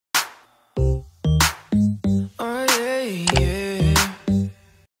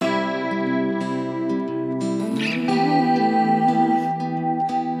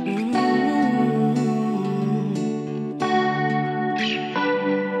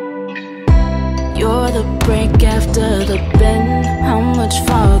You're the break after the bend. How much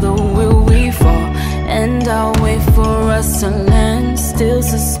farther will we fall? And I'll wait for us to land. Still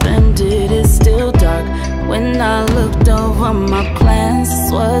suspended, it's still dark. When I looked over my plans,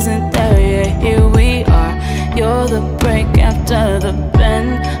 wasn't there yet, here we are. You're the break after the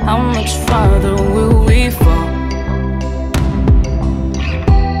bend. How much farther will we fall?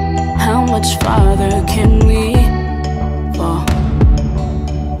 How much farther can we fall?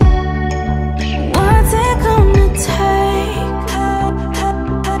 What's it gonna take?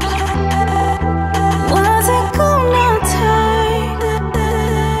 What's it gonna take?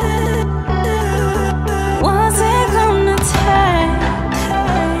 What's it gonna take?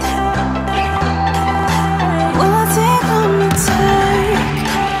 What's it gonna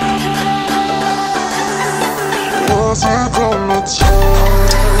take? What's it gonna take?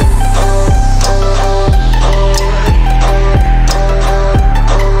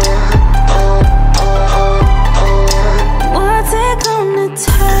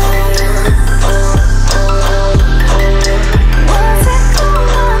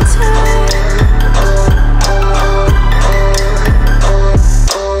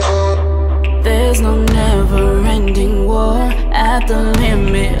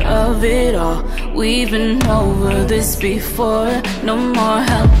 We've been over this before. No more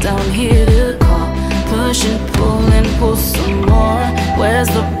help down here to call. Push and pull some more. Where's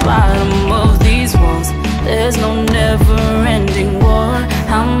the bottom of these walls? There's no never-ending war.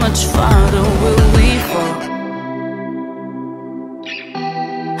 How much farther will we fall?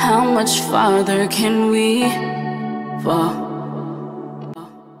 How much farther can we fall?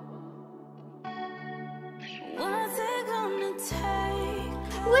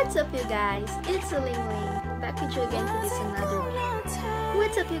 What's up you guys, it's 𝒻𝑜𝓁𝓁, back with you again to this another video.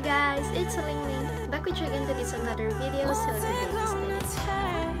 What's up you guys, it's 𝒻𝑜𝓁𝓁, back with you again to this another video. So today is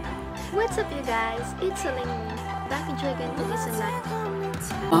today. What's up you guys, it's 𝒻𝑜𝓁𝓁, back with you again to this another.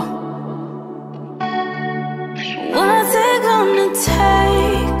 What's it gonna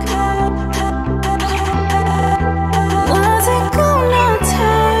take? What's it gonna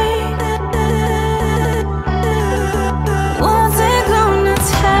take? What's it gonna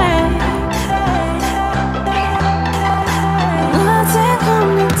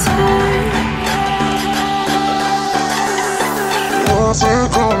take? What's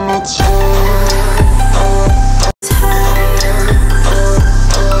it gonna take? What's it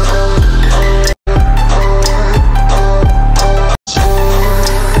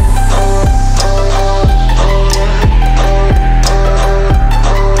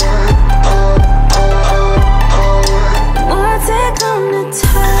gonna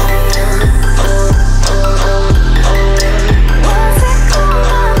take?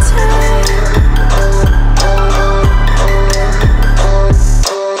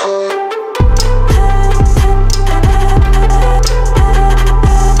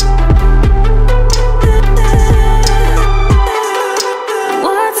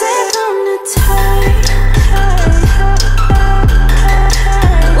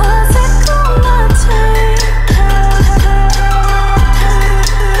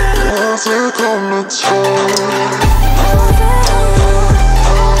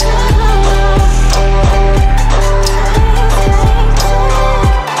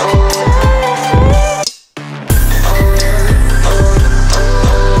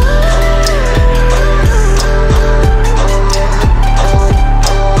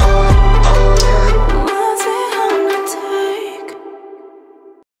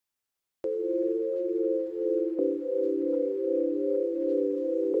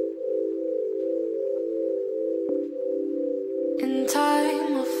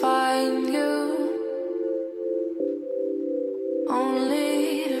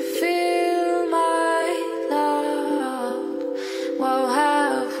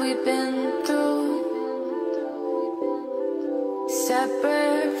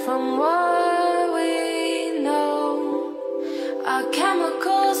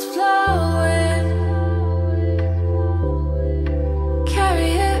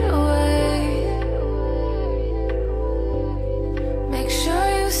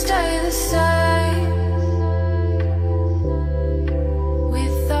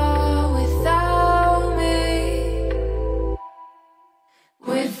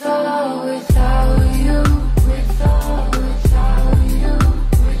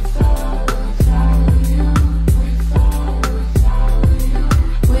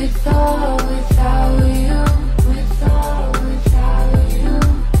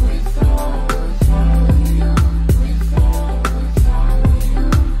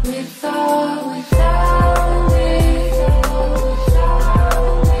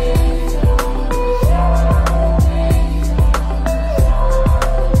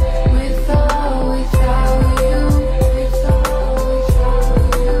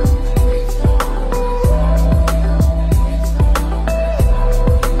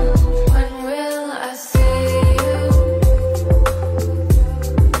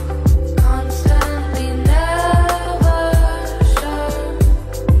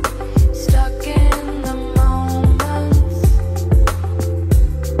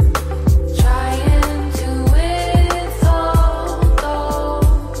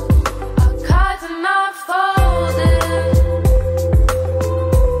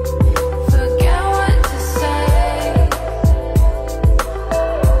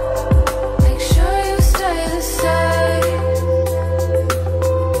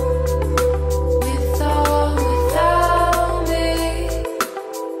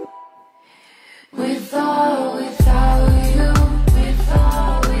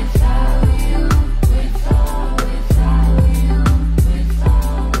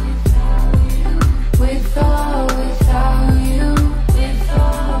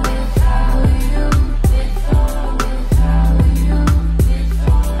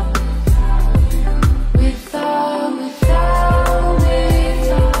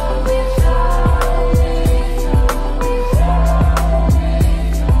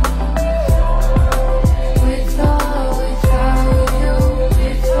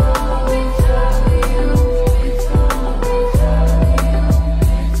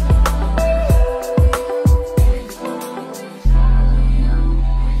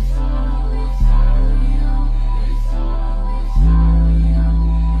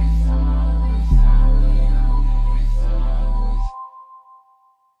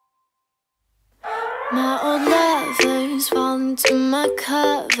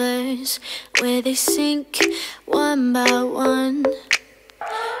 tears, where they sink one by one.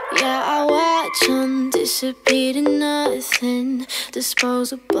 Yeah, I watch them disappear to nothing,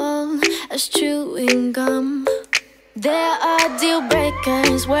 disposable as chewing gum. There are deal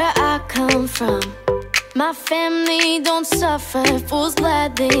breakers where I come from. My family don't suffer, fools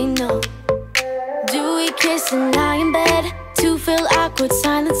glad they know. Do we kiss and lie in bed to fill awkward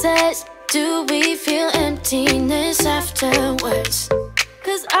silences? Do we feel emptiness afterwards?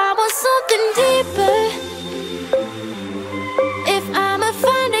 'Cause I want something deeper. If I'ma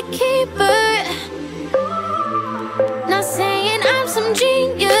find a keeper, not saying I'm some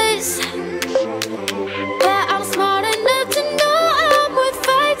genius, but I'm smart enough to know I'm worth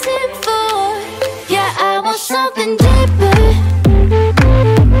fighting for. Yeah, I want something deeper.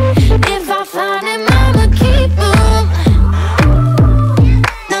 If I find him, I'ma keep him.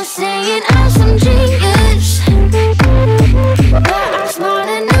 Not saying I'm some genius, but I'm smart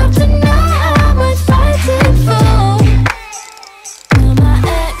enough to know I'm worth fighting for. Well, my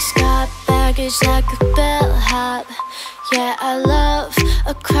ex got baggage like a bellhop. Yeah, I love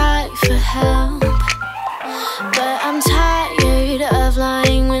a cry for help, but I'm tired of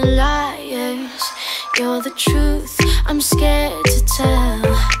lying with liars. You're the truth, I'm scared to tell.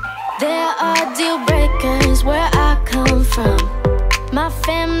 There are deal breakers where I come from. My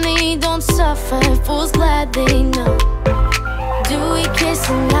family don't suffer, fools glad they know. Do we kiss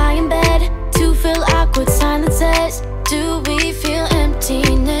and lie in bed to fill awkward silences? Do we feel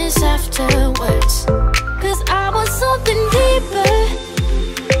emptiness afterwards? 'Cause I want something deeper.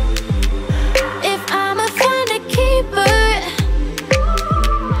 If I'ma find a keeper,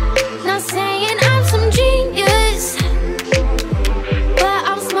 not saying I'm some genius, but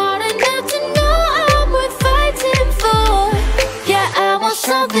I'm smart enough to know I'm worth fighting for. Yeah, I want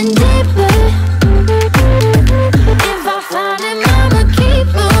something deeper. If I find him, I'ma keep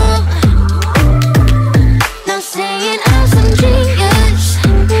him. Not saying I'm some genius,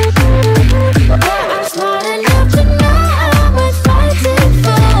 but I'm smart enough to know I'm worth fighting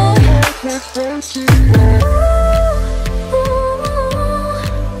for.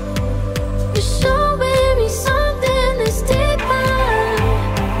 You're showing me something that's deeper.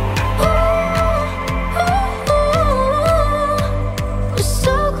 We're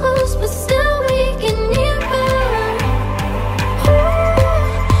so close, but still we get nearer.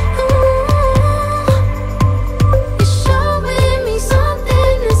 You're showing me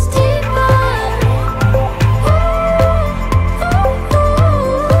something that's deeper.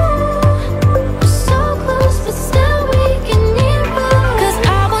 We're so close, but still we get nearer. 'Cause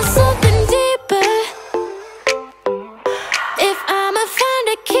I want something deeper. If I'ma find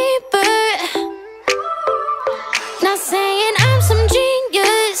a keeper, not saying I'm some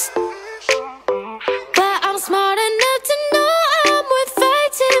genius, but I'm smart enough to know I'm worth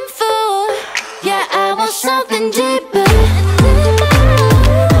fighting for. Yeah, I want something deeper.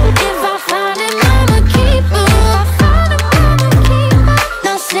 If I find him, I'ma keep him.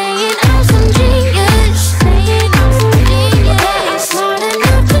 Not saying I'm some genius, but I'm smart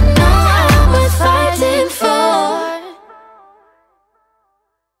enough to know I'm worth fighting for.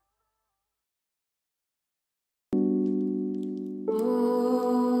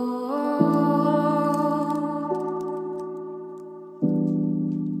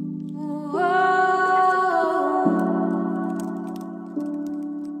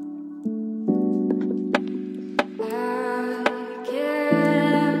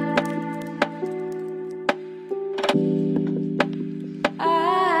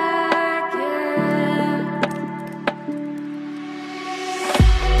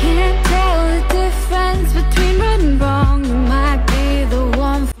 Can't tell the difference between right and wrong. You might be the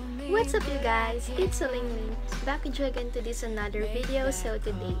one for me. What's up, you guys? It's 𝒻𝑜𝓁𝓁𝓏 back with you again to this another video. So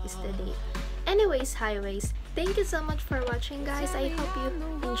today is the day. Anyways, highways, thank you so much for watching, guys. I hope you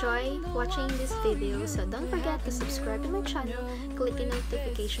enjoy watching this video. So don't forget to subscribe to my channel, click the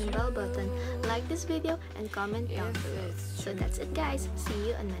notification bell button, like this video, and comment down below. So that's it, guys. See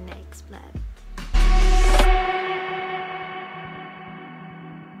you on my next vlog.